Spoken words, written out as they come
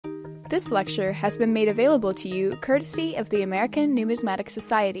This lecture has been made available to you courtesy of the American Numismatic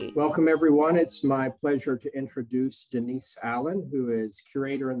Society. Welcome, everyone. It's my pleasure to introduce Denise Allen, who is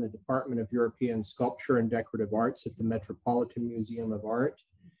curator in the Department of European Sculpture and Decorative Arts at the Metropolitan Museum of Art.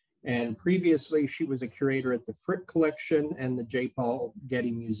 And previously, she was a curator at the Frick Collection and the J. Paul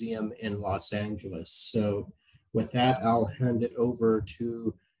Getty Museum in Los Angeles. So with that, I'll hand it over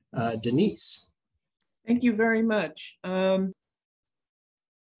to Denise. Thank you very much.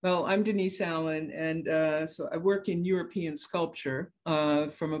 Well, I'm Denise Allen, and so I work in European sculpture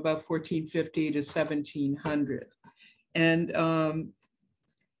from about 1450 to 1700. And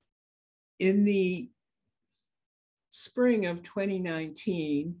in the spring of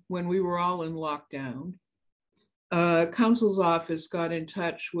 2019, when we were all in lockdown, Counsel's office got in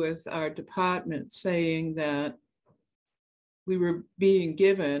touch with our department saying that we were being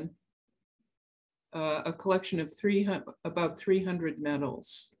given a collection of about 300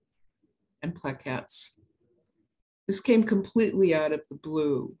 medals and plaquettes. This came completely out of the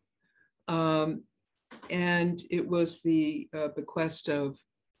blue. And it was the bequest of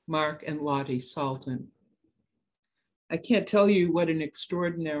Mark and Lottie Salton. I can't tell you what an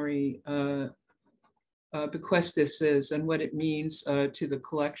extraordinary bequest this is and what it means to the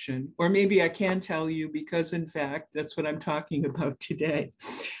collection. Or maybe I can tell you because, in fact, that's what I'm talking about today.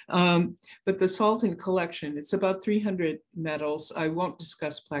 But the Salton collection, it's about 300 medals. I won't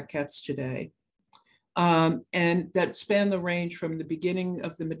discuss plaquettes today. And that span the range from the beginning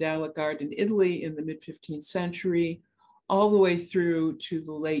of the medallic art in Italy in the mid-15th century, all the way through to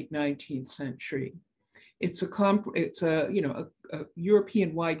the late 19th century. It's a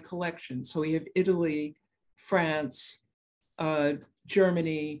European-wide collection. So we have Italy, France,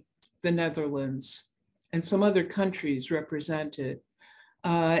 Germany, the Netherlands, and some other countries represented.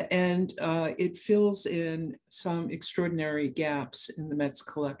 And it fills in some extraordinary gaps in the Met's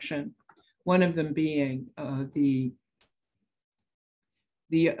collection. One of them being the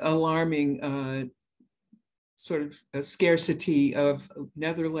alarming sort of a scarcity of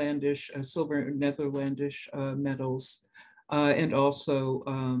Netherlandish, silver Netherlandish medals, and also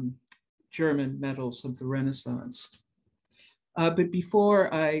German medals of the Renaissance. But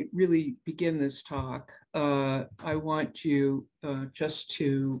before I really begin this talk, I want you just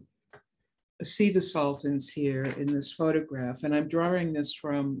to see the Saltons here in this photograph. And I'm drawing this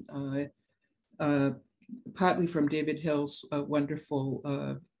from, partly from David Hill's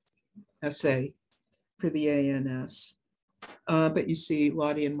wonderful essay for the ANS. But you see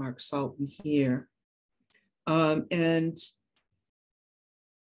Lottie and Mark Salton here. And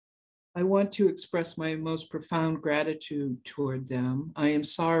I want to express my most profound gratitude toward them. I am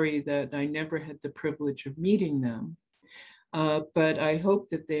sorry that I never had the privilege of meeting them, but I hope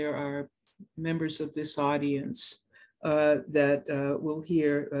that there are members of this audience that will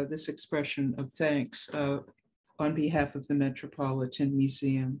hear this expression of thanks on behalf of the Metropolitan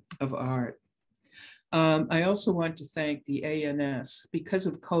Museum of Art. I also want to thank the ANS. Because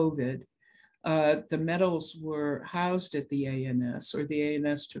of COVID, the medals were housed at the ANS, or the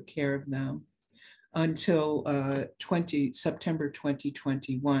ANS took care of them until September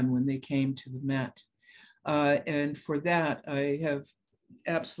 2021, when they came to the Met. And for that, I have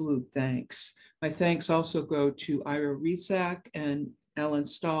absolute thanks. My thanks also go to Ira Rizak and Alan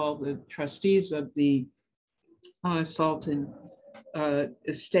Stahl, the trustees of the Salton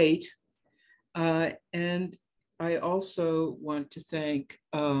estate. And I also want to thank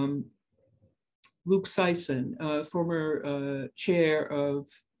Luke Sison, former chair of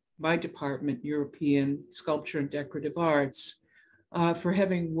my department, European Sculpture and Decorative Arts, for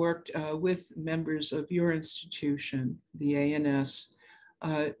having worked with members of your institution, the ANS,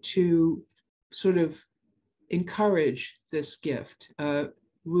 to sort of encourage this gift.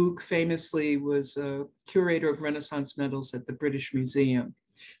 Luke famously was a curator of Renaissance medals at the British Museum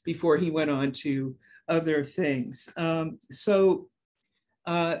before he went on to other things.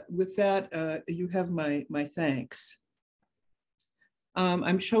 With that, you have my thanks.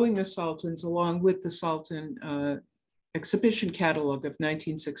 I'm showing the Saltons along with the Salton exhibition catalog of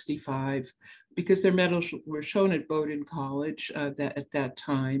 1965 because their medals were shown at Bowdoin College at that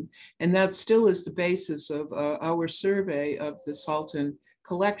time. And that still is the basis of our survey of the Salton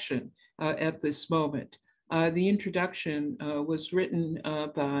collection at this moment. The introduction was written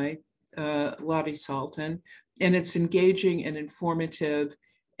by Lottie Salton, and it's engaging and informative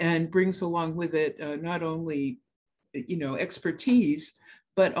and brings along with it not only expertise,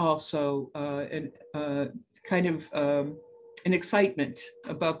 but also an excitement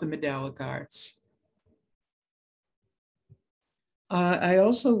about the medallic arts. I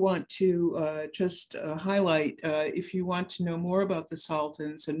also want to just highlight, if you want to know more about the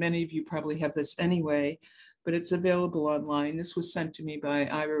Saltons, and many of you probably have this anyway, but it's available online. This was sent to me by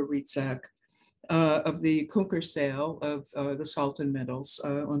Ira Rietzak of the Kunker sale of the Salton medals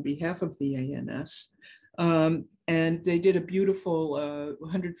on behalf of the ANS. And they did a beautiful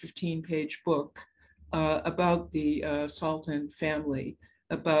 115-page book about the Salton family,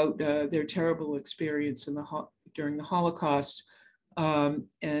 about their terrible experience during the Holocaust, and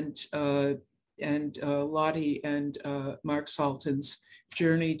Lottie and Mark Salton's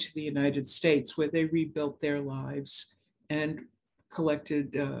journey to the United States, where they rebuilt their lives and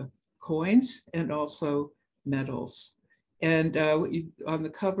collected coins and also medals. And on the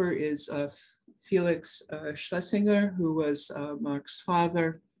cover is Felix Schlesinger, who was Mark's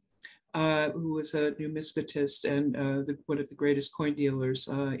father, who was a numismatist and one of the greatest coin dealers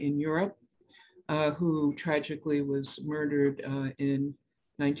in Europe, who tragically was murdered in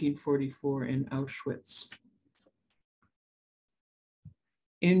 1944 in Auschwitz.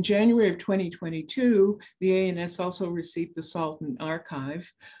 In January of 2022, the ANS also received the Salton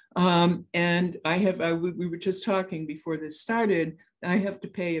archive. And we were just talking before this started, I have to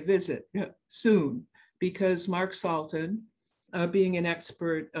pay a visit soon, because Mark Salton, being an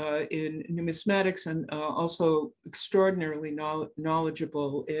expert in numismatics and also extraordinarily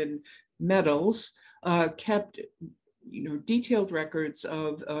knowledgeable in metals, kept detailed records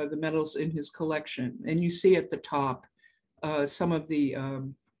of the metals in his collection. And you see at the top some of the,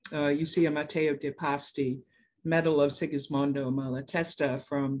 you see a Matteo de Pasti medal of Sigismondo Malatesta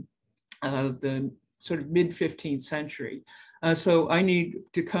from the sort of mid 15th century. So I need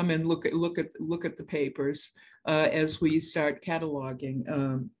to come and look at the papers as we start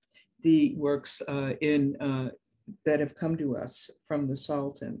cataloging the works that have come to us from the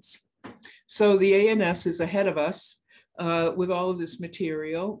Saltons. So the ANS is ahead of us with all of this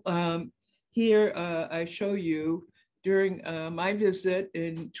material. Here I show you during my visit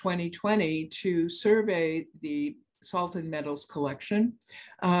in 2020 to survey the Salton medals collection.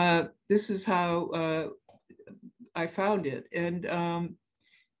 This is how I found it. And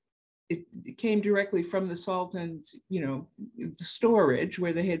it came directly from the Saltons, the storage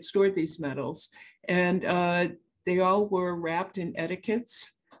where they had stored these medals. And they all were wrapped in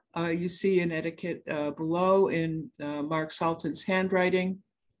etiquettes. You see an etiquette below in Mark Salton's handwriting.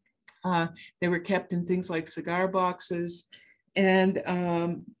 They were kept in things like cigar boxes, and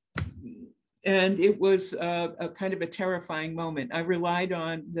it was a kind of a terrifying moment. I relied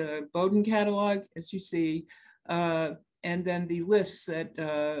on the Bowden catalog, as you see, and then the lists that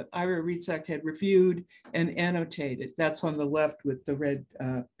Ira Rietzak had reviewed and annotated. That's on the left with the red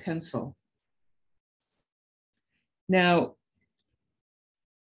pencil. Now,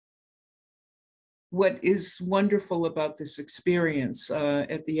 what is wonderful about this experience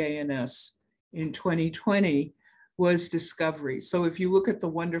at the ANS in 2020 was discovery. So if you look at the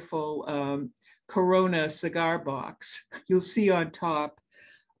wonderful Corona cigar box, you'll see on top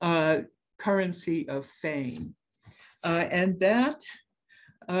currency of fame. And that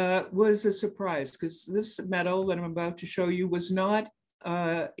was a surprise, because this medal that I'm about to show you was not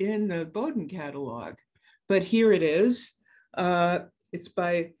in the Bowden catalog, but here it is. It's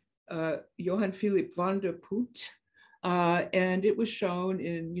by Johann Philipp von der Put, and it was shown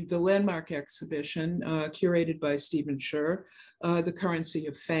in the landmark exhibition curated by Stephen Scher, The Currency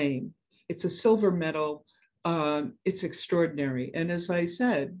of Fame. It's a silver medal. It's extraordinary. And as I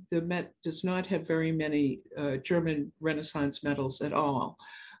said, the Met does not have very many German Renaissance medals at all.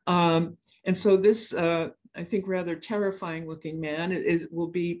 And so this, I think, rather terrifying looking man will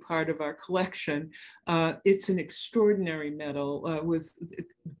be part of our collection. It's an extraordinary medal with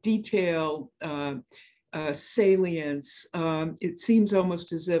detail, salience. It seems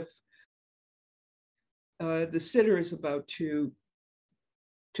almost as if the sitter is about to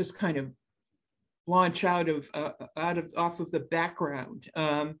just kind of launch off of the background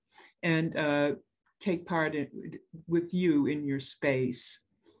and take part with you in your space.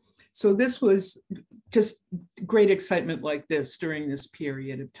 So this was just great excitement like this during this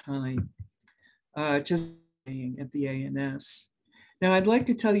period of time, just at the ANS. Now I'd like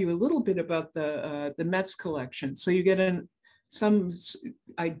to tell you a little bit about the Met's collection, so you get some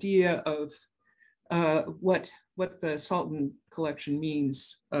idea of what the Salton collection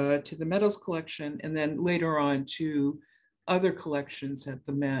means to the medals collection, and then later on to other collections at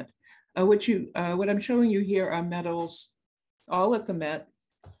the Met. What I'm showing you here are medals all at the Met.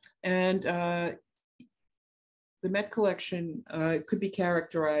 And the Met collection could be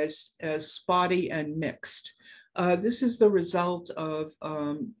characterized as spotty and mixed. This is the result of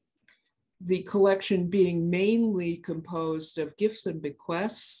the collection being mainly composed of gifts and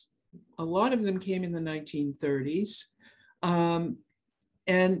bequests. A lot of them came in the 1930s.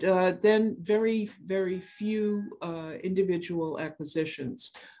 And then very, very few individual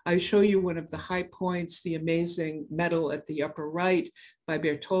acquisitions. I show you one of the high points, the amazing medal at the upper right by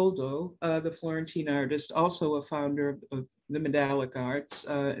Bertoldo, the Florentine artist, also a founder of the medallic arts,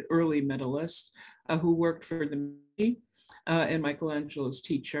 early medalist, who worked for the and Michelangelo's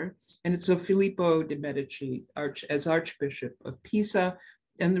teacher. And it's of Filippo de' Medici as Archbishop of Pisa.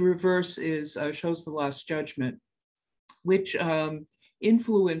 And the reverse is shows the Lost Judgment, which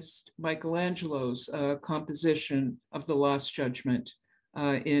influenced Michelangelo's composition of the Lost Judgment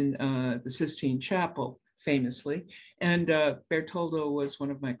in the Sistine Chapel, famously. And Bertoldo was one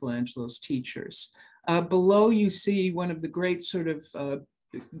of Michelangelo's teachers. Below you see one of the great sort of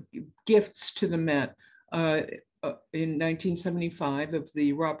gifts to the Met in 1975 of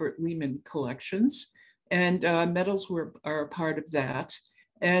the Robert Lehman collections. And medals are a part of that.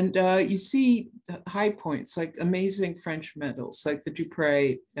 And you see high points, like amazing French medals, like the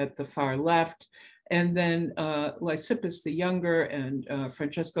Dupré at the far left, and then Lysippus the Younger and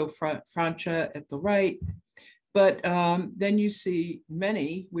Francesco Francia at the right. But then you see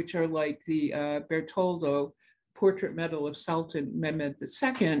many, which are like the Bertoldo Portrait Medal of Sultan Mehmed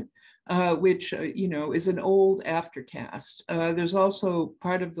II, which is an old aftercast. There's also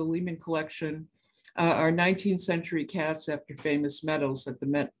part of the Lehman collection are 19th century casts after famous medals that the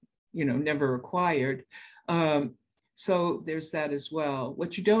Met, never acquired. So there's that as well.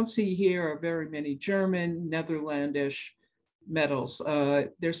 What you don't see here are very many German, Netherlandish medals.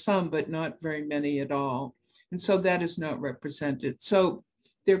 There's some, but not very many at all. And so that is not represented. So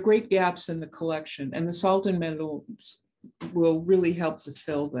there are great gaps in the collection, and the Salton medals will really help to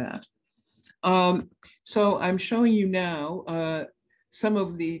fill that. So I'm showing you now some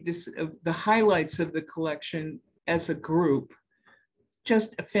of the highlights of the collection as a group.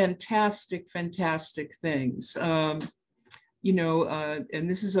 Just fantastic, fantastic things. And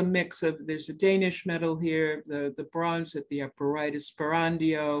this is a mix of, there's a Danish medal here, the bronze at the upper right is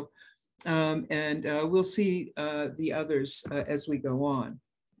Sporandio, and we'll see the others as we go on.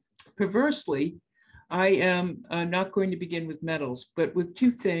 Perversely, I am not going to begin with medals, but with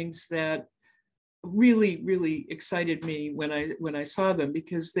two things that really, really excited me when I saw them,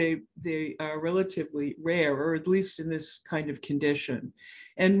 because they are relatively rare, or at least in this kind of condition.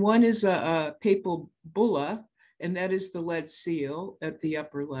 And one is a papal bulla, and that is the lead seal at the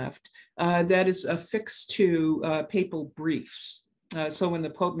upper left. That is affixed to papal briefs. So when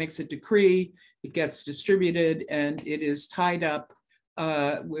the Pope makes a decree, it gets distributed and it is tied up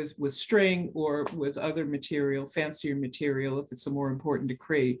with string or with other material, fancier material, if it's a more important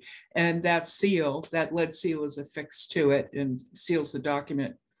decree. And that seal, that lead seal, is affixed to it and seals the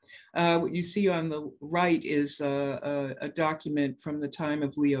document. What you see on the right is a document from the time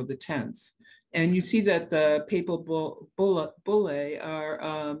of Leo X. And you see that the papal bullae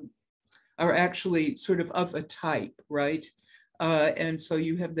are actually sort of a type, right? And so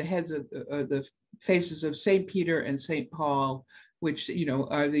you have the heads of the faces of St. Peter and St. Paul, which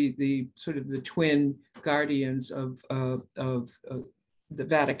are the sort of the twin guardians of the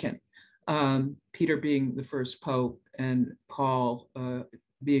Vatican. Peter being the first pope, and Paul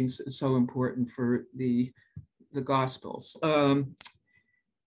being so important for the Gospels.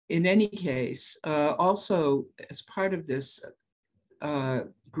 In any case, also as part of this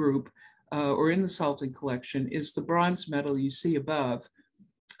group, or in the Salton collection, is the bronze medal you see above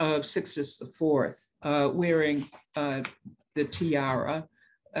of Sixtus IV, wearing the tiara.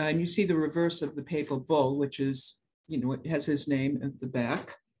 And you see the reverse of the papal bull, which is, it has his name at the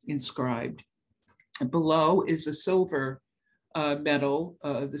back inscribed. And below is a silver medal,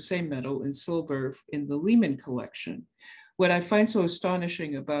 the same medal in silver in the Lehman collection. What I find so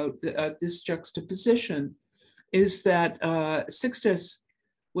astonishing about this juxtaposition is that Sixtus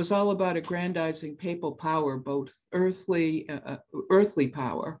was all about aggrandizing papal power, both earthly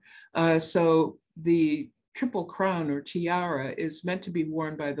power. So the triple crown or tiara is meant to be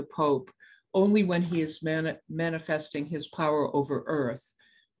worn by the Pope only when he is manifesting his power over earth.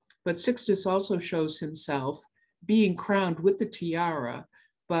 But Sixtus also shows himself being crowned with the tiara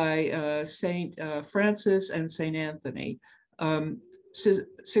by Saint Francis and Saint Anthony.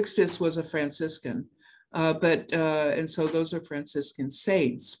 Sixtus was a Franciscan. And so those are Franciscan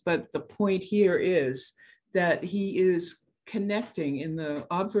saints. But the point here is that he is connecting in the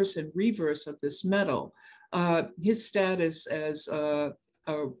obverse and reverse of this medal his status as a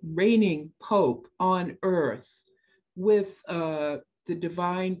reigning pope on earth with the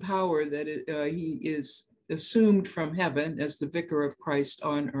divine power that he is assumed from heaven as the vicar of Christ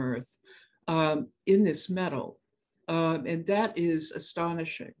on earth. in this medal. And that is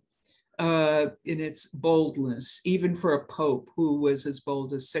astonishing in its boldness, even for a pope who was as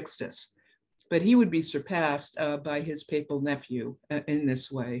bold as Sixtus. But he would be surpassed by his papal nephew in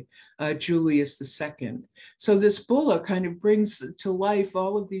this way, Julius II. So this bulla kind of brings to life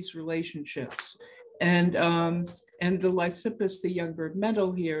all of these relationships. And the Lysippus, the younger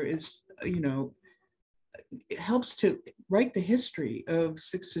medal here is, it helps to write the history of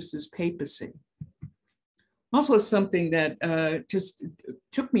Sixtus's papacy. Also, something that just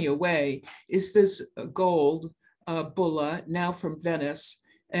took me away is this gold bulla, now from Venice,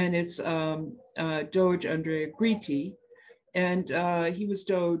 and it's Doge Andrea Gritti, and he was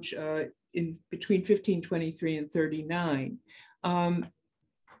Doge in between 1523 and 39.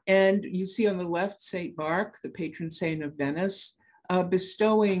 And you see on the left Saint Mark, the patron saint of Venice,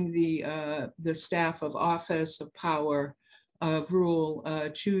 bestowing the staff of office, of power, of rule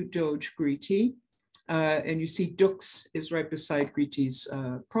to Doge Gritti. And you see Dux is right beside Gritti's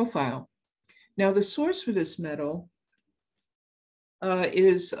profile. Now, the source for this medal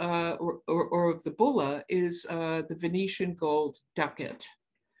is, or of the bulla, is the Venetian gold ducat.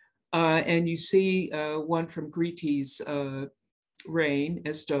 And you see one from Gritti's reign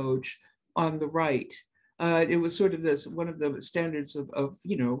as Doge on the right. It was sort of one of the standards of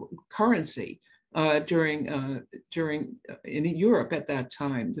currency during in Europe at that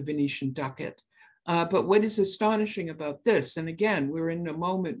time, the Venetian ducat. But what is astonishing about this, and again, we're in a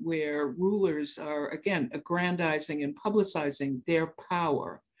moment where rulers are, again, aggrandizing and publicizing their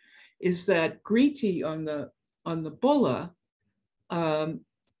power, is that Gritti on the bulla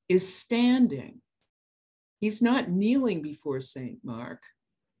is standing. He's not kneeling before Saint Mark.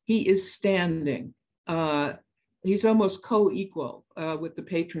 He is standing. He's almost co-equal with the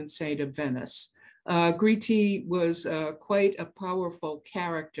patron saint of Venice. Gritti was quite a powerful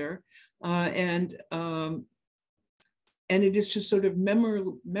character. And it is just sort of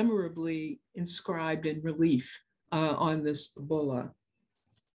memorably inscribed in relief on this bulla.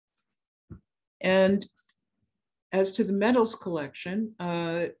 And as to the medals collection,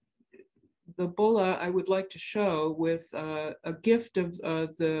 the bulla I would like to show with a gift of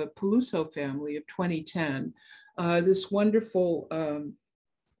the Peluso family of 2010, this wonderful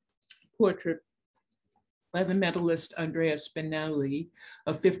portrait by the medalist Andrea Spinelli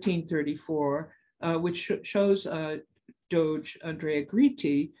of 1534, which shows Doge Andrea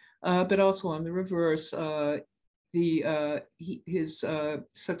Gritti, but also on the reverse, his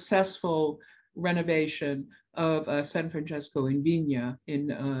successful renovation of San Francesco in Vigna,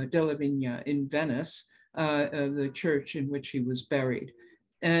 della Vigna in Venice, the church in which he was buried.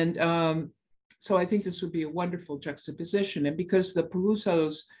 And so I think this would be a wonderful juxtaposition. And because the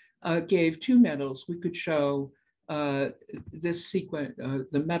Pelusos gave two medals, we could show this sequence,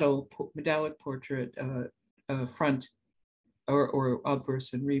 the medallic portrait front or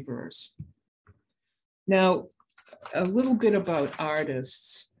obverse and reverse. Now, a little bit about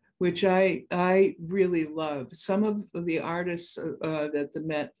artists, which I really love. Some of the artists that the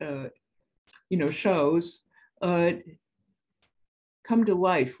Met shows come to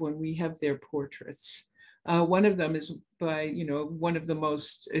life when we have their portraits. One of them is by one of the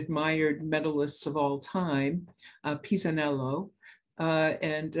most admired medalists of all time, Pisanello,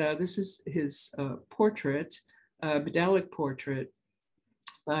 and this is his portrait, medallic portrait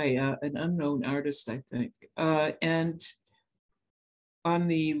by an unknown artist, I think. And on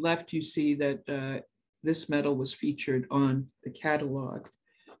the left, you see that this medal was featured on the catalog.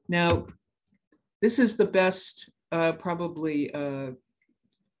 Now, this is the best, probably,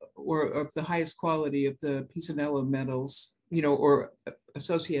 or of the highest quality of the Pisanello medals, or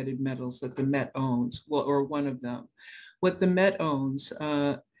associated medals that the Met owns, well, or one of them. What the Met owns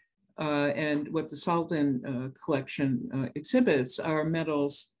and what the Salton collection exhibits are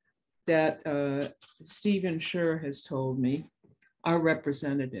medals that Stephen Scher has told me are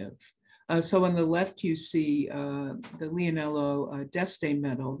representative. So on the left, you see the Leonello d'Este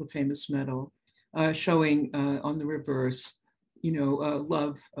medal, the famous medal, showing on the reverse,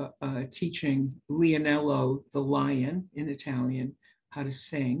 Love teaching Leonello the lion in Italian how to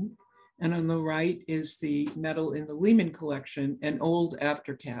sing. And on the right is the medal in the Lehman collection, an old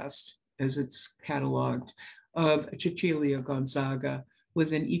aftercast, as it's cataloged, of Cecilia Gonzaga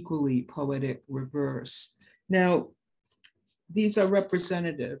with an equally poetic reverse. Now, these are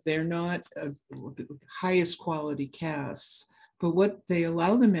representative. They're not highest quality casts, but what they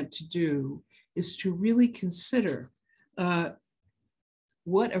allow the Met to do is to really consider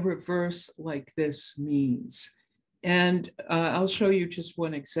what a reverse like this means. And I'll show you just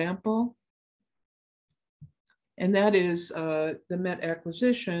one example. And that is the Met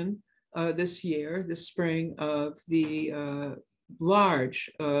acquisition this year, this spring, of the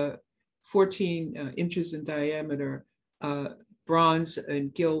large 14 inches in diameter bronze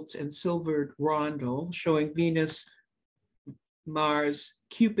and gilt and silvered rondel showing Venus, Mars,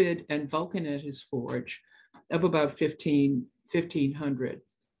 Cupid, and Vulcan at his forge of about 1500.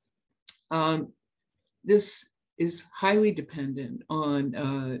 This is highly dependent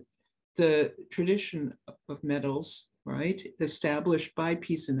on the tradition of medals, right, established by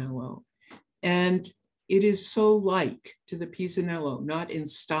Pisanello. And it is so like to the Pisanello, not in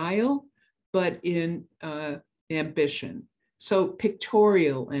style, but in ambition. So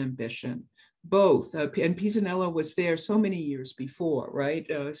pictorial ambition, both. And Pisanello was there so many years before, right?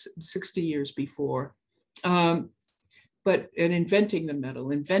 60 years before. But in inventing the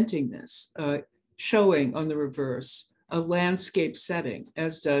medal, inventing this, showing on the reverse a landscape setting,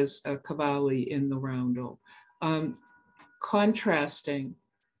 as does Cavalli in the roundel, contrasting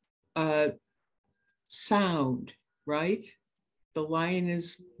sound, right? The lion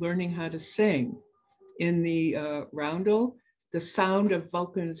is learning how to sing. In the roundel, the sound of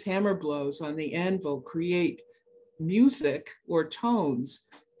Vulcan's hammer blows on the anvil create music or tones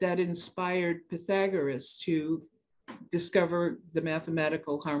that inspired Pythagoras to discover the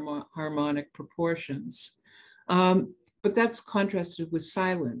mathematical harmonic proportions. But that's contrasted with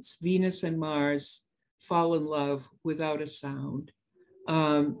silence. Venus and Mars fall in love without a sound,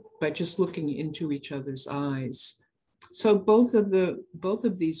 by just looking into each other's eyes. So both of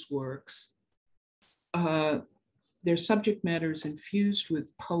these works, their subject matter is infused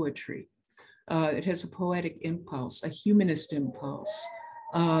with poetry. It has a poetic impulse, a humanist impulse.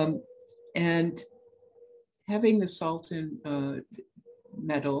 And having the Salton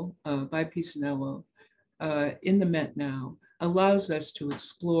medal by Pisanello in the Met now allows us to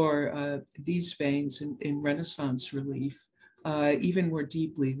explore these veins in Renaissance relief even more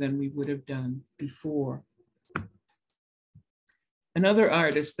deeply than we would have done before. Another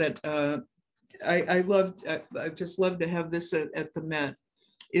artist that I just love to have this at the Met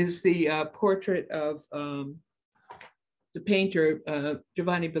is the portrait of the painter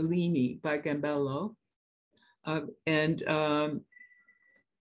Giovanni Bellini by Gambello.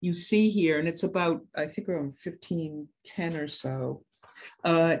 You see here, and it's about, I think around 1510 or so.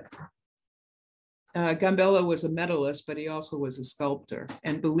 Gambello was a medalist, but he also was a sculptor,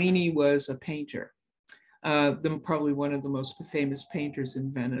 and Bellini was a painter. Probably one of the most famous painters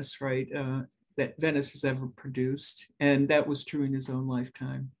in Venice, right? That Venice has ever produced, and that was true in his own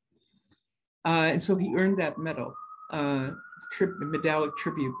lifetime. And so he earned that medal, medallic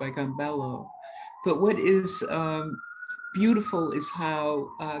tribute by Gambello. But what is beautiful is how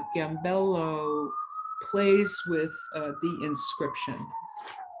Gambello plays with the inscription.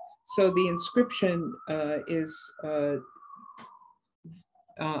 So the inscription is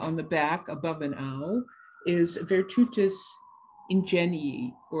on the back above an owl is Virtutis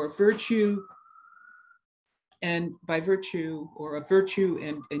Ingenii, or virtue, and by virtue, or a virtue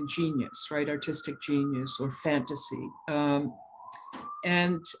and genius, right? Artistic genius or fantasy.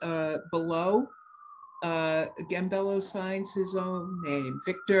 And below, Gambello signs his own name,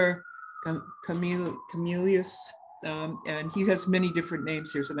 Victor Camillus, and he has many different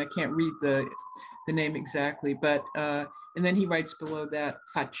names here, so I can't read the name exactly, but, and then he writes below that,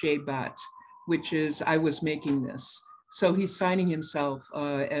 Facebat, which is, I was making this. So he's signing himself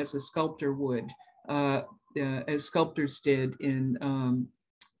as a sculptor would, as sculptors did in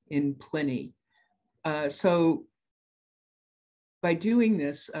Pliny. So by doing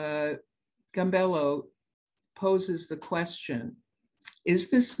this, Gambello poses the question, is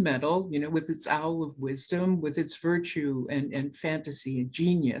this medal, you know, with its owl of wisdom, with its virtue and fantasy and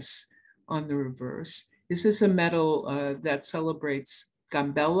genius on the reverse, is this a medal that celebrates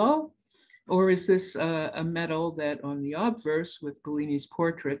Gambello? Or is this a medal that on the obverse with Bellini's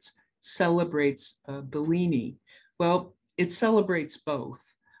portraits celebrates Bellini? Well, it celebrates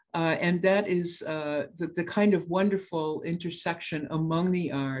both. And that is the kind of wonderful intersection among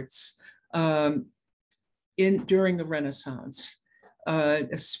the arts during the Renaissance,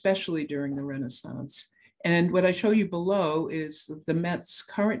 especially during the Renaissance. And what I show you below is the Met's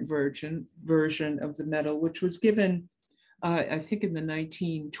current version of the medal, which was given, I think in the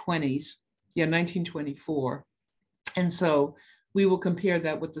 1920s, 1924. And so we will compare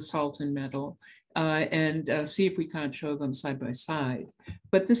that with the Salton medal and see if we can't show them side by side.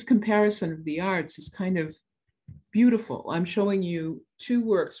 But this comparison of the arts is kind of beautiful. I'm showing you two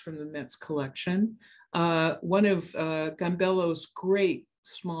works from the Met's collection. One of Gambello's great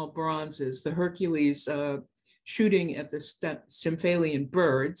small bronzes, the Hercules shooting at the Stymphalian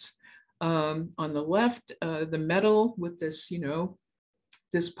birds. On the left, the medal with this,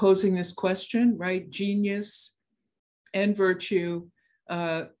 posing this question, right? Genius and virtue.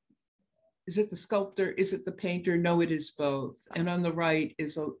 Is it the sculptor? Is it the painter? No, it is both. And on the right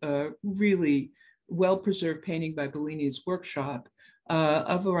is a really well-preserved painting by Bellini's workshop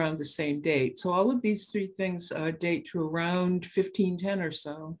of around the same date. So all of these three things date to around 1510 or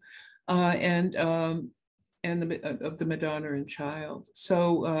so, and of the Madonna and Child.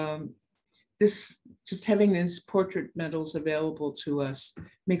 So this, just having these portrait medals available to us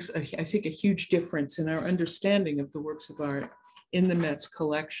makes, I think, a huge difference in our understanding of the works of art in the Met's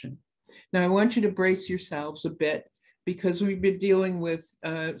collection. Now, I want you to brace yourselves a bit, because we've been dealing with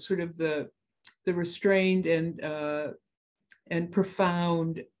sort of the restrained and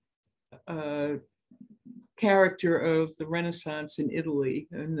profound character of the Renaissance in Italy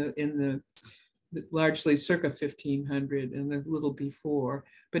in the largely circa 1500 and a little before.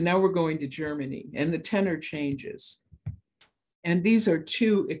 But now we're going to Germany, and the tenor changes. And these are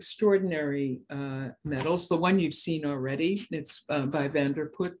two extraordinary medals. The one you've seen already, it's by Van der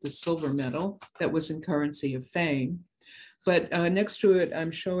Put, the silver medal that was in Currency of Fame. But next to it, I'm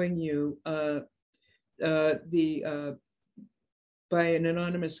showing you by an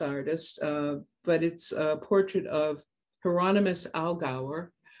anonymous artist, but it's a portrait of Hieronymus Allgauer,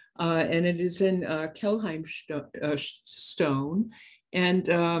 and it is in Kelheim stone,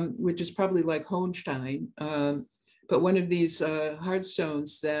 and which is probably like Hohenstein, but one of these hard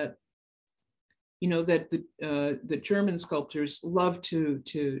stones that, you know, that the German sculptors love to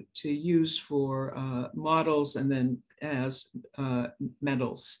use for models and then as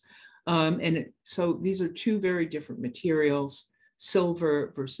medals. So these are two very different materials,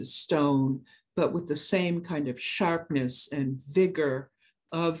 silver versus stone, but with the same kind of sharpness and vigor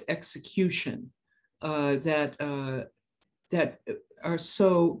of execution that are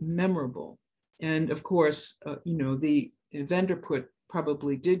so memorable. And of course, you know, the Van der Put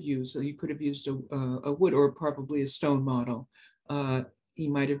probably did use, so you could have used a wood or probably a stone model he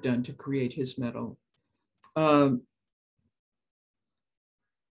might have done to create his medal.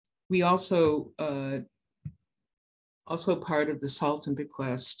 We also part of the Salton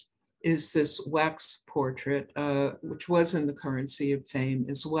bequest is this wax portrait, which was in the Currency of Fame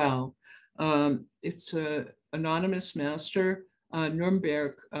as well. It's an anonymous master,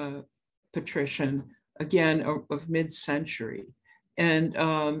 Nuremberg patrician, again, of mid-century. And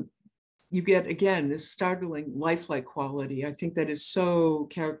you get, again, this startling lifelike quality. I think that is so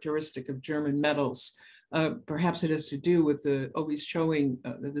characteristic of German medals. Perhaps it has to do with the always showing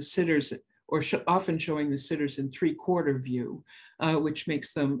the sitters, or often showing the sitters in three-quarter view, which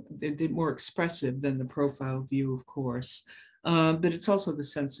makes them more expressive than the profile view, of course. But it's also the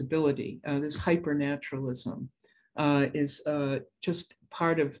sensibility. This hypernaturalism is just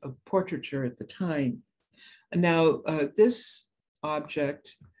part of portraiture at the time. Now, this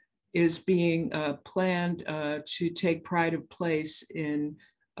object is being planned to take pride of place in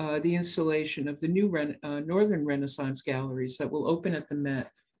the installation of the new Northern Renaissance galleries that will open at the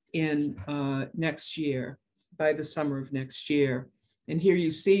Met in next year, by the summer of next year. And here you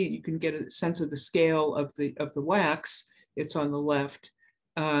see, you can get a sense of the scale of the wax. It's on the left.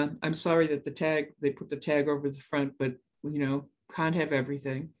 I'm sorry that they put the tag over the front, but you know, can't have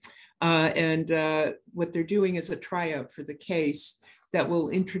everything. And what they're doing is a tryout for the case that will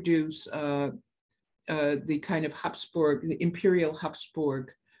introduce the kind of Habsburg, the Imperial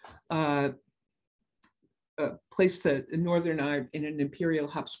Habsburg, place the Northern art in an Imperial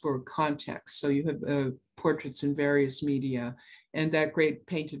Habsburg context. So you have portraits in various media, and that great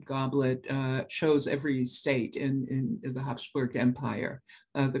painted goblet shows every state in the Habsburg Empire,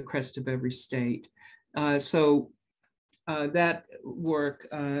 the crest of every state. So that work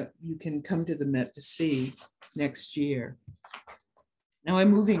you can come to the Met to see next year. Now I'm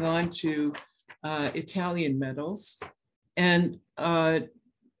moving on to Italian medals, and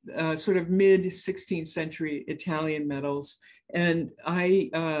sort of mid-16th century Italian medals. And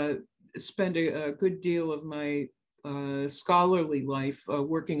I spend a good deal of my scholarly life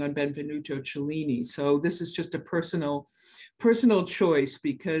working on Benvenuto Cellini. So this is just a personal choice,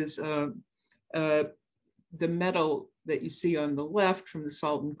 because the medal that you see on the left from the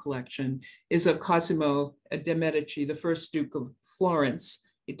Salton collection is of Cosimo de' Medici, the first Duke of Florence.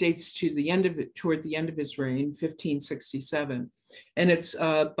 It dates to toward the end of his reign, 1567. And it's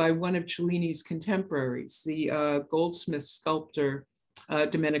by one of Cellini's contemporaries, the goldsmith sculptor,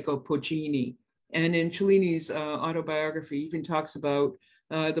 Domenico Poggini. And in Cellini's autobiography, he even talks about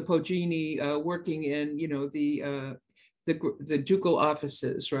the Poggini working in, you know, the ducal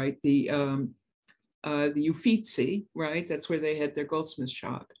offices, right? The Uffizi, right? That's where they had their goldsmith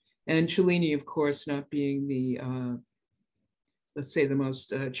shop. And Cellini, of course, not being let's say, the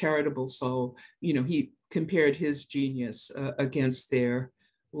most charitable soul, he compared his genius against their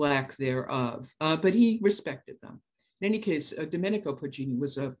lack thereof, but he respected them. In any case, Domenico Poggini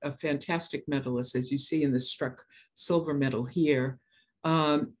was a fantastic medalist, as you see in the struck silver medal here.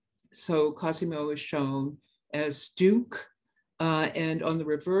 So Cosimo is shown as Duke, and on the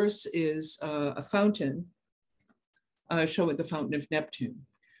reverse is a fountain showing the Fountain of Neptune.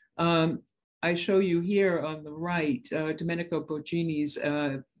 I show you here on the right Domenico Poggini's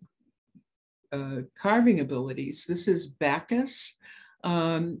carving abilities. This is Bacchus,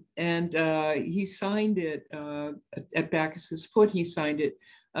 and he signed it at Bacchus's foot. He signed it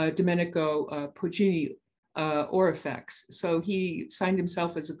Domenico Poggini Orifex. So he signed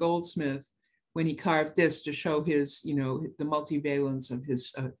himself as a goldsmith when he carved this to show his, the multivalence of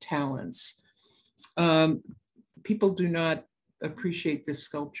his talents. People do not appreciate this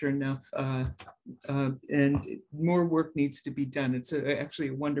sculpture enough, and more work needs to be done. It's actually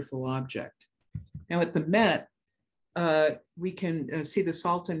a wonderful object. Now at the Met, we can see the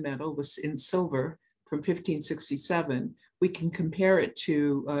Salton medal in silver from 1567. We can compare it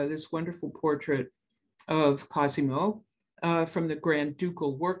to this wonderful portrait of Cosimo from the Grand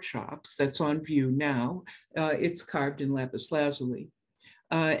Ducal workshops that's on view now. It's carved in lapis lazuli,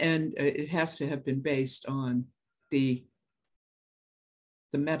 and it has to have been based on the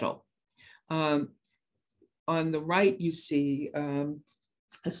medal. On the right, you see a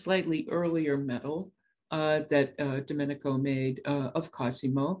slightly earlier medal that Domenico made of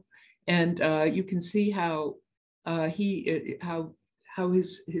Cosimo, and you can see how his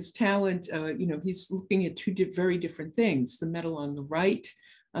talent. He's looking at two very different things. The medal on the right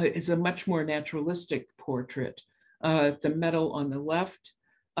is a much more naturalistic portrait. The medal on the left,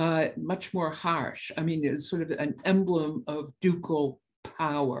 much more harsh. I mean, it's sort of an emblem of ducal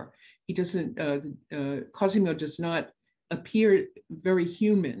power. He doesn't. Cosimo does not appear very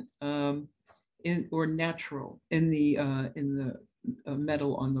human or natural in the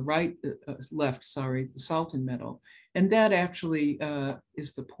medal on the right, left. Sorry, the Salton medal, and that actually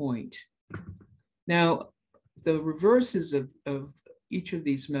is the point. Now, the reverses of each of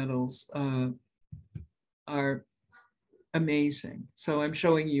these medals are amazing. So I'm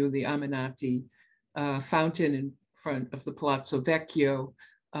showing you the Amanati fountain in front of the Palazzo Vecchio,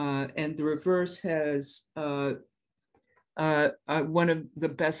 and the reverse has one of the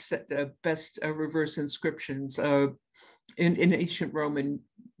best reverse inscriptions in ancient Roman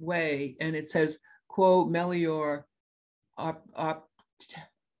way, and it says "Quo melior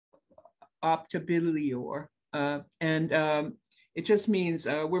optabilior," and it just means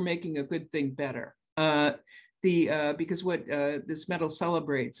we're making a good thing better. Because what this medal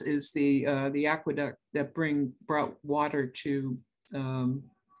celebrates is the aqueduct that brought water to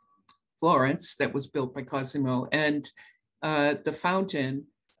Florence that was built by Cosimo, and the fountain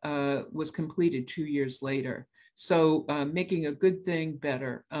was completed 2 years later. So making a good thing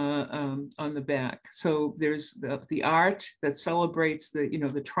better on the back. So there's the art that celebrates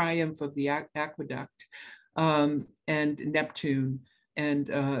the triumph of the aqueduct and Neptune and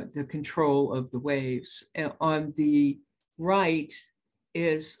the control of the waves. And on the right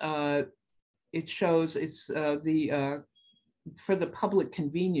is it shows it's for the public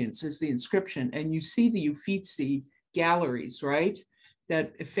convenience is the inscription, and you see the Uffizi galleries, right?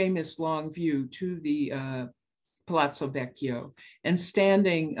 That famous long view to the Palazzo Vecchio, and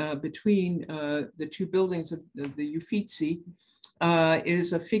standing between the two buildings of the Uffizi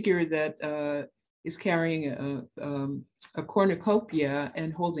is a figure that is carrying a cornucopia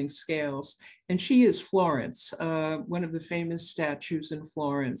and holding scales. And she is Florence, one of the famous statues in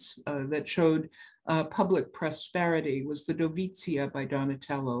Florence that showed public prosperity was the Dovizia by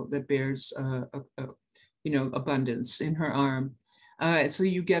Donatello that bears abundance in her arm. So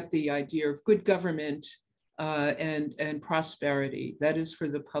you get the idea of good government and prosperity. That is for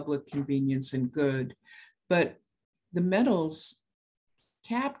the public convenience and good. But the medals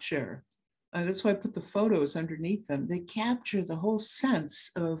capture, that's why I put the photos underneath them. They capture the whole sense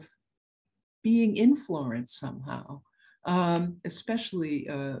of being in Florence somehow, especially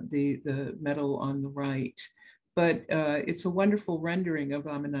the medal on the right. But it's a wonderful rendering of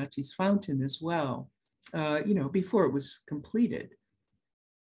Amanati's fountain as well, before it was completed.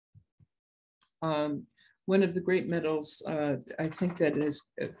 One of the great medals, I think that is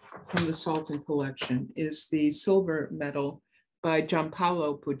from the Salton collection, is the silver medal by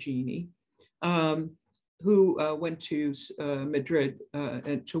Giampaolo Poggini, who went to Madrid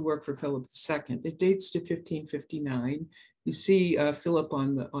to work for Philip II. It dates to 1559. You see Philip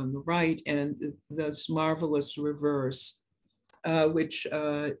on the right, and this marvelous reverse, which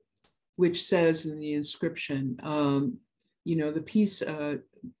says in the inscription, the piece,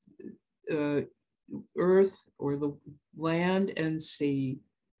 earth or the land and sea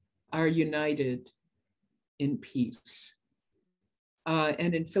are united in peace.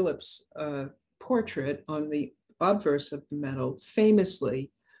 And in Philip's portrait on the obverse of the medal,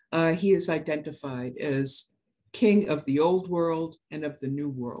 famously, he is identified as king of the old world and of the new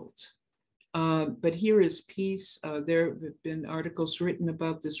world. But here is peace. There have been articles written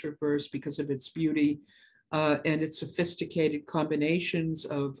about this reverse because of its beauty and its sophisticated combinations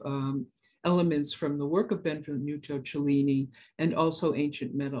of elements from the work of Benvenuto Cellini and also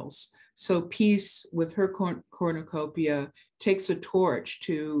ancient metals. So peace with her cornucopia takes a torch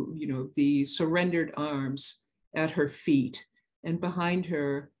to the surrendered arms at her feet. And behind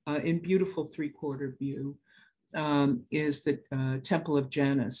her, in beautiful three-quarter view, is the Temple of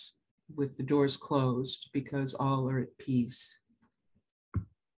Janus with the doors closed because all are at peace.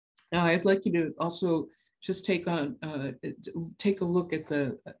 Now, I'd like you to also just take a look at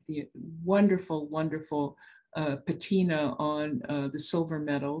the wonderful, wonderful patina on the silver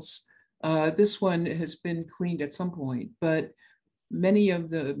medals. This one has been cleaned at some point, but many of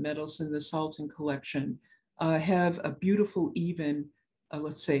the medals in the Salton collection have a beautiful, even,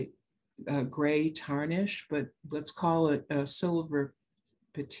 let's say, gray tarnish, but let's call it a silver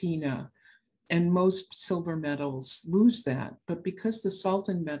patina. And most silver medals lose that. But because the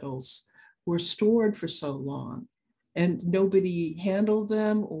Salton medals were stored for so long and nobody handled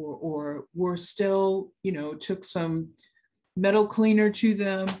them or were still, took some metal cleaner to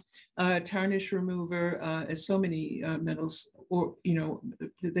them, tarnish remover, as so many metals, or,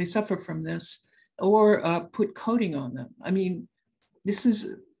 they suffer from this, or put coating on them. I mean, this is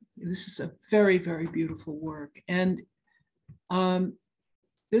a very, very beautiful work. And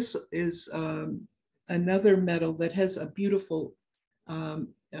this is another metal that has a beautiful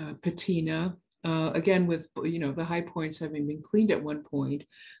patina, again with the high points having been cleaned at one point.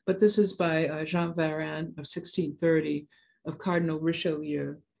 But this is by Jean Varin of 1630 of Cardinal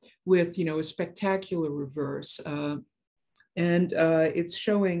Richelieu, with a spectacular reverse, and it's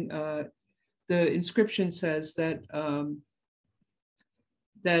showing. The inscription says that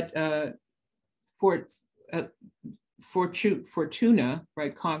Fortuna,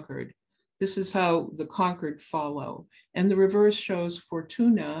 right, conquered. This is how the conquered follow. And the reverse shows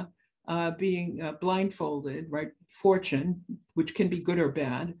Fortuna being blindfolded, right? Fortune, which can be good or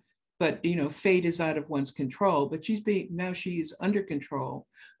bad, but fate is out of one's control. But she's under control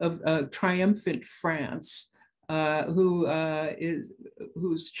of triumphant France, whose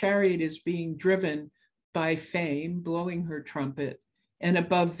chariot is being driven by fame, blowing her trumpet, and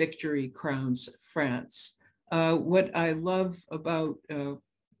above victory crowns France. What I love about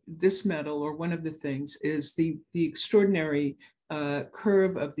this medal, or one of the things, is the extraordinary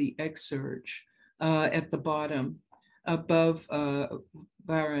curve of the exurge at the bottom above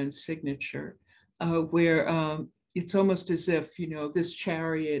Varin's signature, where it's almost as if this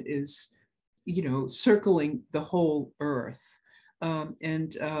chariot is circling the whole earth.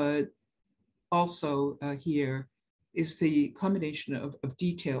 And also here is the combination of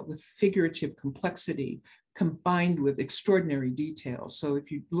detail, the figurative complexity combined with extraordinary detail. So if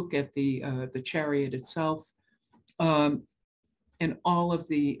you look at the chariot itself, and all of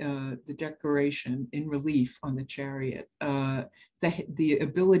the decoration in relief on the chariot, the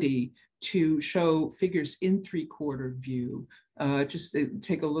ability to show figures in three-quarter view. Just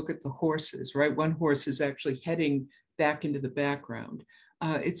take a look at the horses, right? One horse is actually heading back into the background.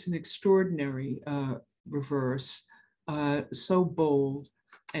 It's an extraordinary reverse, so bold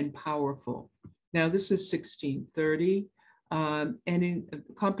and powerful. Now, this is 1630, and in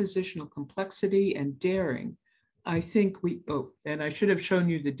compositional complexity and daring, I think and I should have shown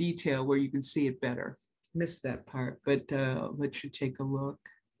you the detail where you can see it better. Missed that part, but let you take a look.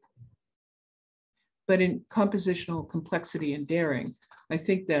 But in compositional complexity and daring, I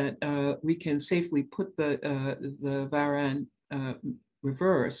think that we can safely put the Varin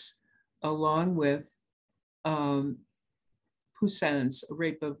reverse along with Poussin's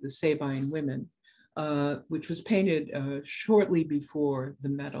Rape of the Sabine Women, which was painted shortly before the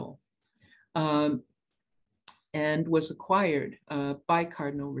medal, and was acquired by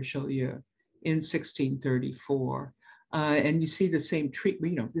Cardinal Richelieu in 1634. And you see the same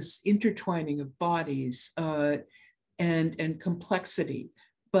treatment, this intertwining of bodies and complexity,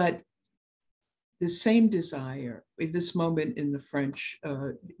 but the same desire at this moment in the French,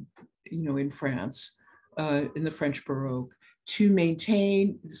 in France, in the French Baroque, to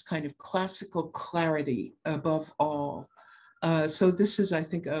maintain this kind of classical clarity above all. So this is, I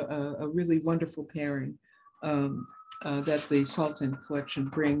think, a really wonderful pairing that the Salton collection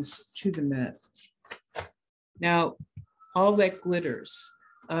brings to the Met. Now, all that glitters.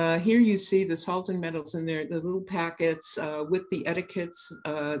 Here you see the Salton medals in there, the little packets with the etiquettes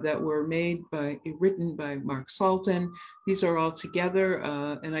that were written by Mark Salton. These are all together,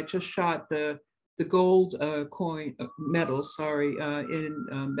 and I just shot the gold medal,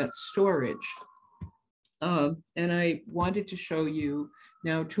 in Met storage. And I wanted to show you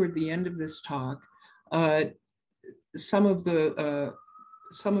now toward the end of this talk, some of the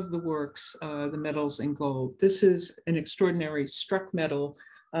works, the medals in gold. This is an extraordinary struck medal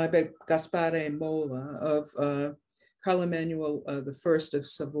by Gaspare Mola of Carl Emmanuel I of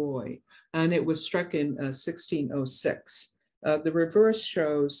Savoy, and it was struck in 1606. The reverse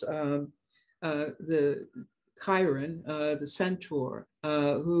shows the Chiron, the centaur,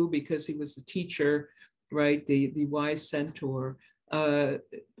 who, because he was the teacher, right, the wise centaur,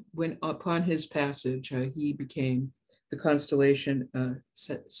 when upon his passage, he became the constellation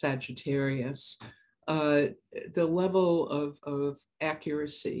Sagittarius. The level of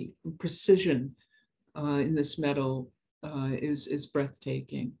accuracy and precision in this medal is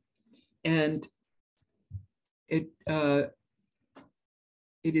breathtaking. And it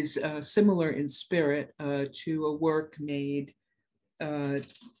is similar in spirit to a work made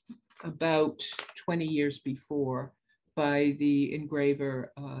about 20 years before by the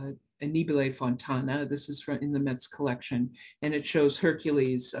engraver Annibale Fontana. This is in the Met's collection, and it shows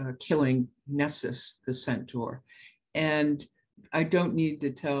Hercules killing Nessus, the centaur. And I don't need to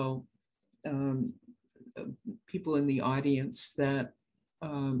tell people in the audience that,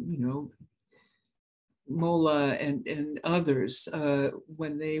 Mola and others,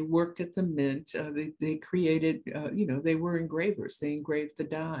 when they worked at the Mint, they created, they were engravers. They engraved the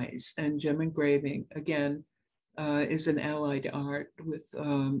dies, and gem engraving, again, is an allied art with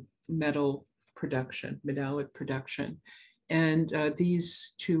metallic production. And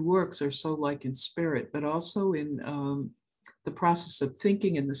these two works are so like in spirit, but also in the process of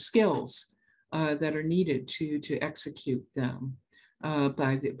thinking and the skills that are needed to execute them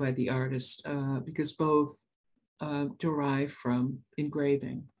by the artist, because both derive from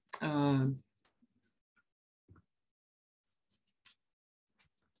engraving.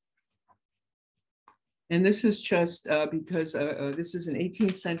 And this is just because this is an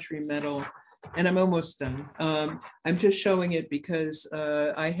 18th century medal, and I'm almost done. I'm just showing it because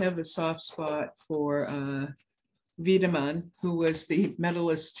I have a soft spot for Wiedemann, who was the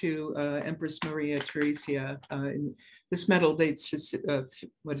medalist to Empress Maria Theresia. This medal dates to,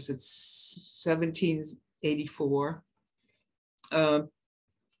 1784.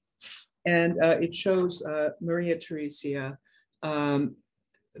 And it shows Maria Theresia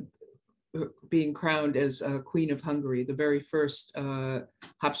being crowned as Queen of Hungary, the very first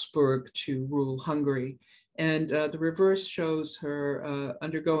Habsburg to rule Hungary. And the reverse shows her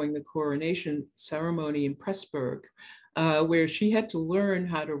undergoing the coronation ceremony in Pressburg, where she had to learn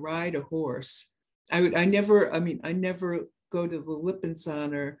how to ride a horse. I never go to the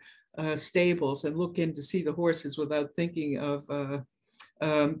Lippenzahner stables and look in to see the horses without thinking of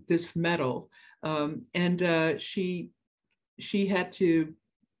this medal. She had to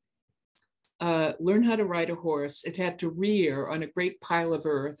learn how to ride a horse. It had to rear on a great pile of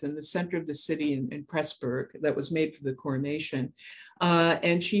earth in the center of the city in Pressburg that was made for the coronation.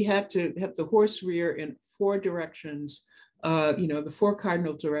 And she had to have the horse rear in 4 directions, the 4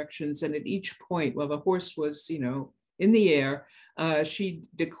 cardinal directions. And at each point, while the horse was, in the air, she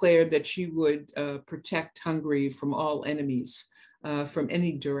declared that she would protect Hungary from all enemies, from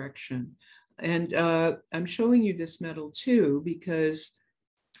any direction. And I'm showing you this medal too, because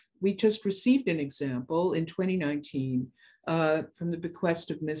we just received an example in 2019 from the bequest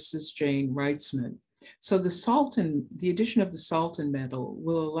of Mrs. Jane Reitzman. So the addition of the Salton medal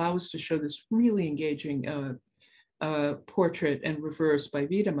will allow us to show this really engaging portrait and reverse by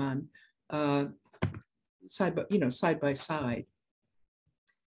Wiedemann side by side.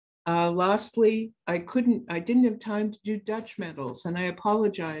 Lastly, I didn't have time to do Dutch medals, and I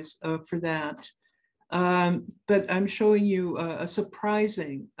apologize for that. But I'm showing you a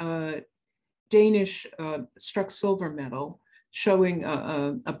surprising Danish struck silver medal showing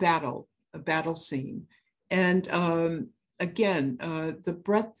a battle scene. And again, the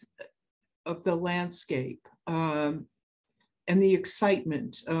breadth of the landscape and the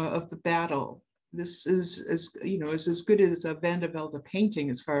excitement of the battle. This is as good as a Van de Velde painting,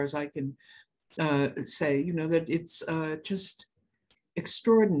 as far as I can say, that it's just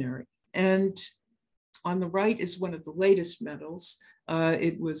extraordinary. And on the right is one of the latest medals.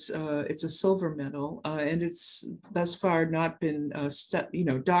 It's a silver medal, and it's thus far not been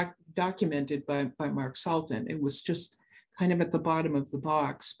documented by Mark Salton. It was just kind of at the bottom of the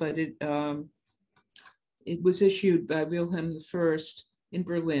box, but It was issued by Wilhelm I in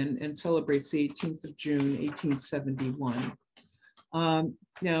Berlin and celebrates the 18th of June, 1871.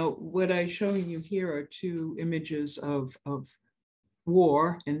 Now, what I'm showing you here are two images of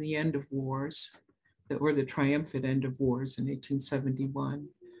war and the end of wars, or the triumphant end of wars in 1871.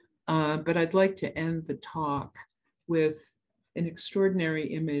 But I'd like to end the talk with an extraordinary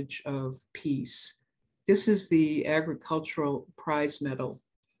image of peace. This is the Agricultural Prize Medal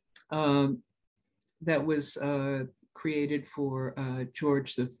that was created for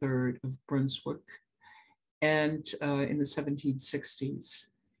George III of Brunswick, and in the 1760s.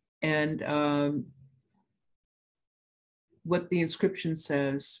 And what the inscription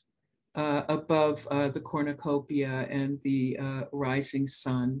says above the cornucopia and the rising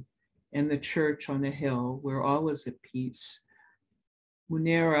sun and the church on a hill where all is at peace,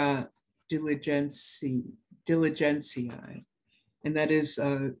 munera diligentiae, and that is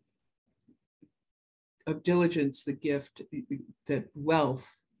of diligence, the gift, that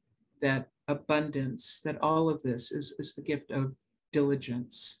wealth, that abundance, that all of this is the gift of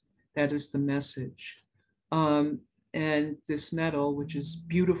diligence. That is the message. And this medal, which is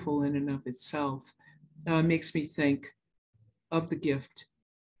beautiful in and of itself, makes me think of the gift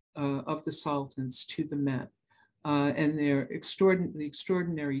of the Saltons to the Met and their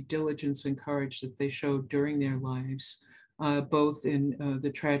extraordinary diligence and courage that they showed during their lives, both in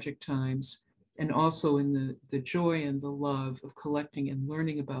the tragic times and also in the joy and the love of collecting and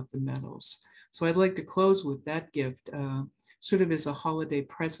learning about the medals. So I'd like to close with that gift, sort of as a holiday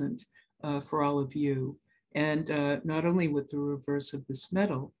present for all of you. And not only with the reverse of this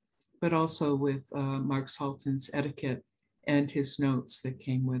medal, but also with Mark Salton's etiquette and his notes that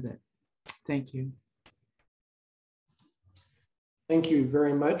came with it. Thank you. Thank you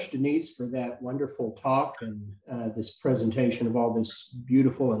very much, Denise, for that wonderful talk and this presentation of all this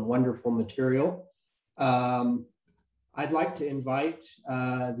beautiful and wonderful material. I'd like to invite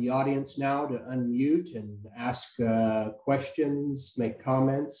the audience now to unmute and ask questions, make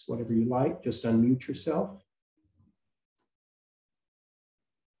comments, whatever you like. Just unmute yourself.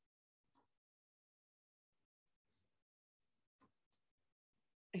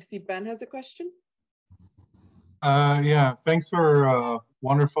 I see Ben has a question. Yeah, thanks for a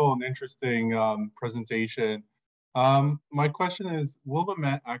wonderful and interesting presentation. My question is, will the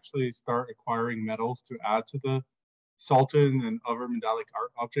Met actually start acquiring medals to add to the Salton and other medallic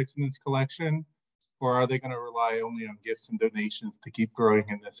art objects in its collection? Or are they going to rely only on gifts and donations to keep growing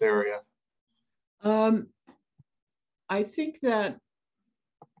in this area? I think that,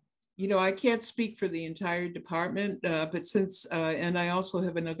 you know, I can't speak for the entire department, but since, and I also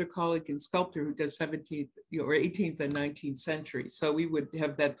have another colleague and sculptor who does 17th or 18th and 19th century. So we would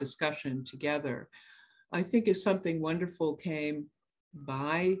have that discussion together. I think if something wonderful came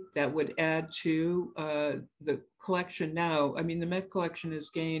by that would add to the collection now, I mean, the Met collection has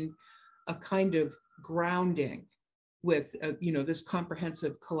gained a kind of grounding with, you know, this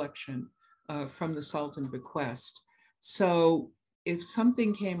comprehensive collection from the Salton bequest. So if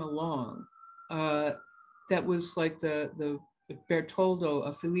something came along that was like the Bertoldo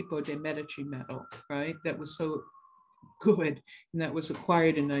of Filippo de' Medici medal, right? That was so good, and that was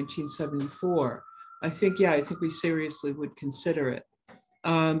acquired in 1974. I think we seriously would consider it.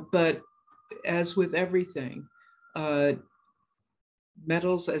 But as with everything,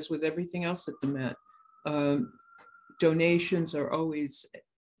 medals, as with everything else at the Met, donations are always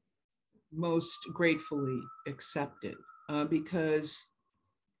most gratefully accepted. Because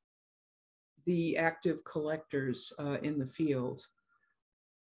the active collectors in the field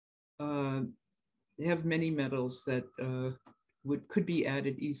have many medals that could be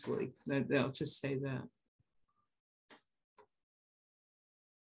added easily. I'll just say that.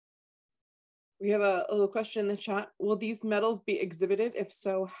 We have a little question in the chat. Will these medals be exhibited? If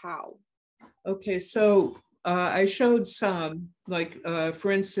so, how? Okay, so I showed some, like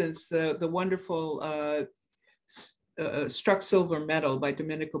for instance, the wonderful struck silver medal by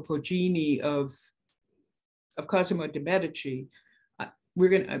Domenico Poggini of Cosimo de' Medici. I'm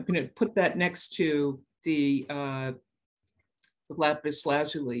gonna put that next to the lapis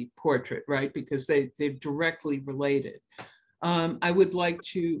lazuli portrait, right? Because they're directly related. I would like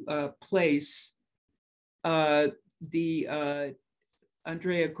to place the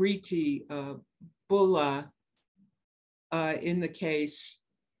Andrea Gritti bulla in the case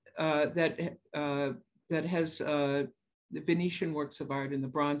that has the Venetian works of art in the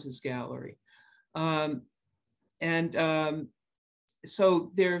Bronzes Gallery.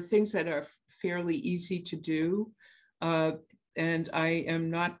 So there are things that are fairly easy to do. And I am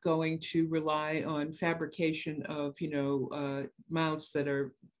not going to rely on fabrication of, you know, mounts that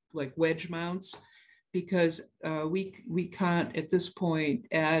are like wedge mounts. because we can't at this point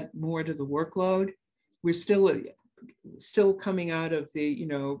add more to the workload. We're still coming out of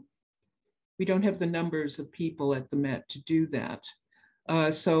the, we don't have the numbers of people at the Met to do that.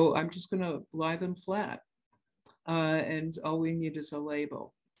 So I'm just going to lie them flat. And all we need is a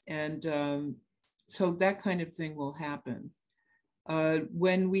label. And so that kind of thing will happen.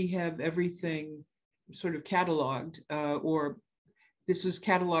 When we have everything sort of cataloged, or this is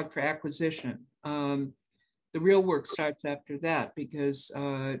cataloged for acquisition, the real work starts after that, because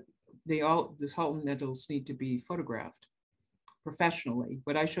the Salton metals need to be photographed professionally.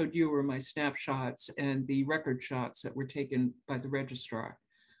 What I showed you were my snapshots and the record shots that were taken by the registrar.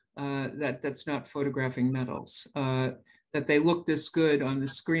 That's not photographing metals. That they look this good on the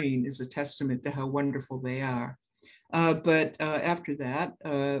screen is a testament to how wonderful they are. But after that,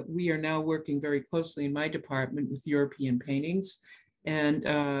 we are now working very closely in my department with European paintings, and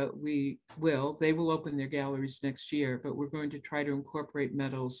they will open their galleries next year, but we're going to try to incorporate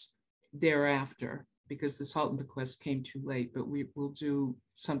metals thereafter, because the Salton bequest came too late, but we will do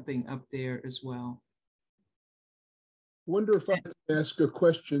something up there as well. Wonder if I can ask a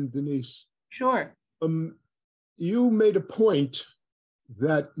question, Denise. Sure. You made a point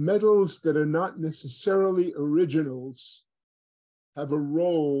that metals that are not necessarily originals have a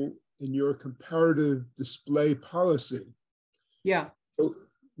role in your comparative display policy. Yeah. So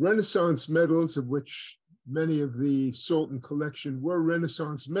Renaissance metals, of which many of the Salton collection were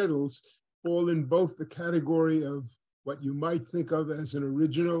Renaissance metals, fall in both the category of what you might think of as an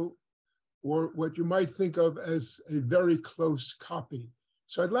original or what you might think of as a very close copy.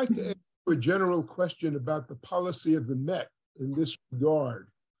 So I'd like to ask you a general question about the policy of the Met in this regard.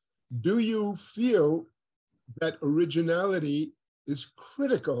 Do you feel that originality is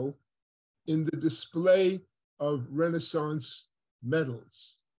critical in the display of Renaissance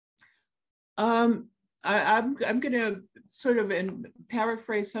metals? I'm going to sort of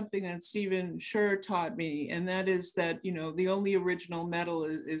paraphrase something that Stephen Scher taught me, and that is that, the only original metal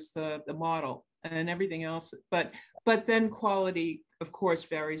is the model and everything else, but then quality, of course,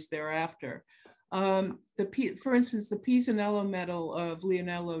 varies thereafter. For instance, the Pisanello medal of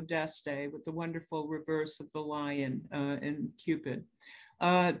Leonello d'Este with the wonderful reverse of the lion and Cupid.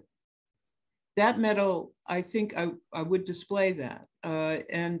 That medal, I think I would display that.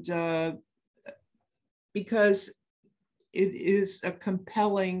 Because it is a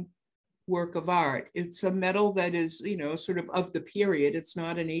compelling work of art. It's a medal that is, sort of the period. It's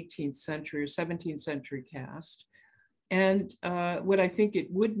not an 18th century or 17th century cast. And what I think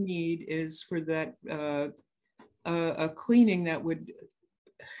it would need is for that a cleaning that would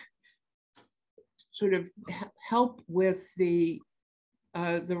sort of help with the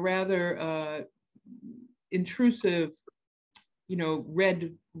rather intrusive,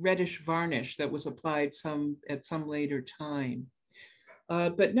 reddish varnish that was applied at some later time.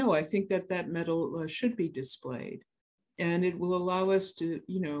 But no, I think that medal should be displayed, and it will allow us to,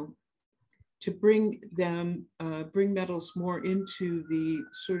 to bring metals more into the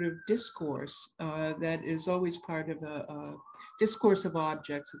sort of discourse that is always part of a discourse of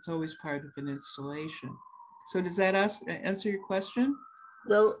objects. It's always part of an installation. So does that answer your question?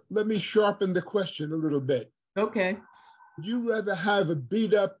 Well, let me sharpen the question a little bit. Okay. Would you rather have a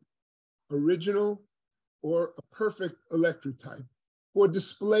beat up original or a perfect electrotype for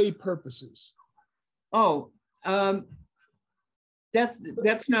display purposes? Oh,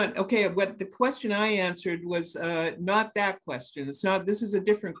 that's not, okay, what the question I answered was not that question. It's not, this is a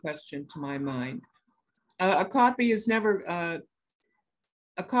different question to my mind. A copy is never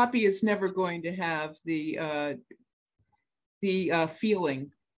going to have the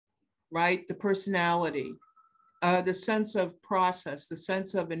feeling, right? The personality, the sense of process, the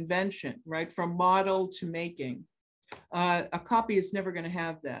sense of invention, right? From model to making. A copy is never going to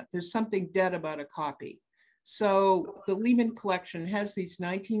have that. There's something dead about a copy. So the Lehman collection has these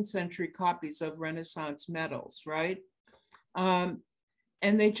 19th century copies of Renaissance medals, right? And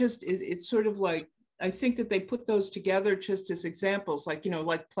they just, it's sort of like, I think that they put those together just as examples, like,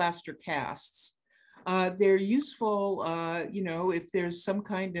 like plaster casts. They're useful, if there's some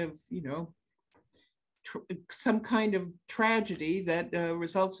kind of, some kind of tragedy that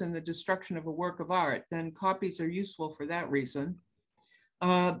results in the destruction of a work of art, then copies are useful for that reason.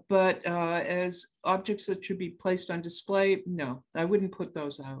 But as objects that should be placed on display, no, I wouldn't put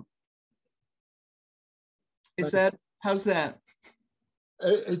those out. How's that?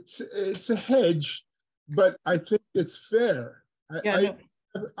 It's a hedge, but I think it's fair.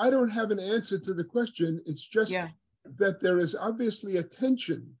 I don't have an answer to the question. It's just that there is obviously a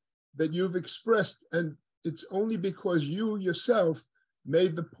tension that you've expressed, and it's only because you yourself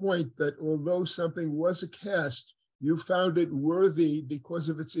made the point that although something was a cast, you found it worthy because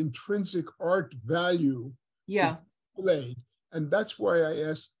of its intrinsic art value. Yeah. Displayed. And that's why I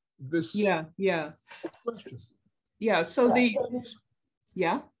asked this question. Yeah, so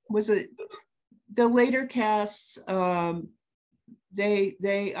was it the later casts,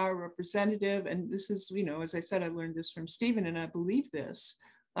 they are representative, and this is, you know, as I said, I learned this from Stephen, and I believe this.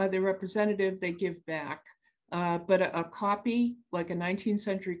 They're representative, they give back. But a copy, like a 19th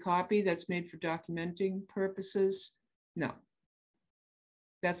century copy that's made for documenting purposes, no.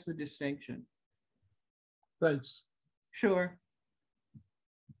 That's the distinction. Thanks. Sure.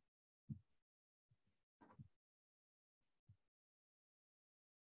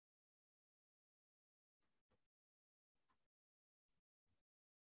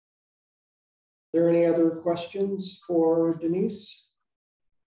 Are there any other questions for Denise?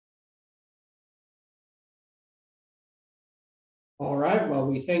 All right, well,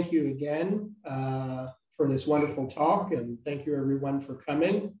 we thank you again for this wonderful talk, and thank you everyone for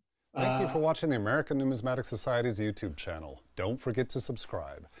coming. Thank you for watching the American Numismatic Society's YouTube channel. Don't forget to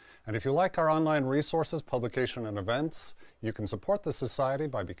subscribe. And if you like our online resources, publication, and events, you can support the Society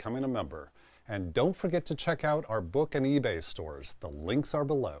by becoming a member. And don't forget to check out our book and eBay stores. The links are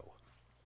below.